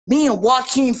Me and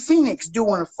Joaquin Phoenix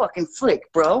doing a fucking flick,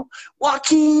 bro.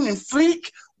 Joaquin and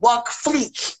Fleek, walk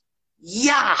fleek.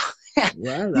 Yeah. Right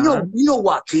you know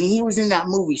Joaquin. He was in that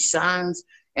movie Signs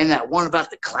and that one about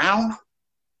the clown.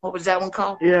 What was that one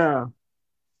called? Yeah.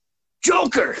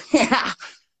 Joker. Yeah.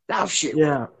 That shit was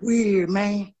Yeah. weird,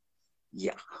 man.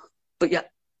 Yeah. But yeah.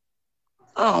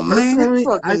 Oh man, that Personally,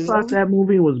 I fucking thought movie. that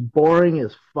movie was boring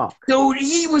as fuck. Dude,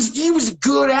 he was a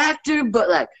good actor, but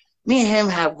like me and him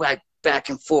have like back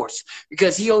and forth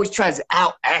because he always tries to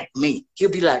out act me. He'll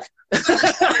be like,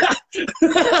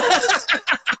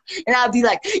 and I'll be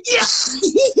like, yeah,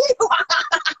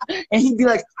 and he'd be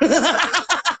like,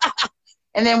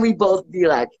 and then we both be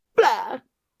like, blah.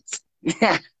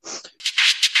 Yeah.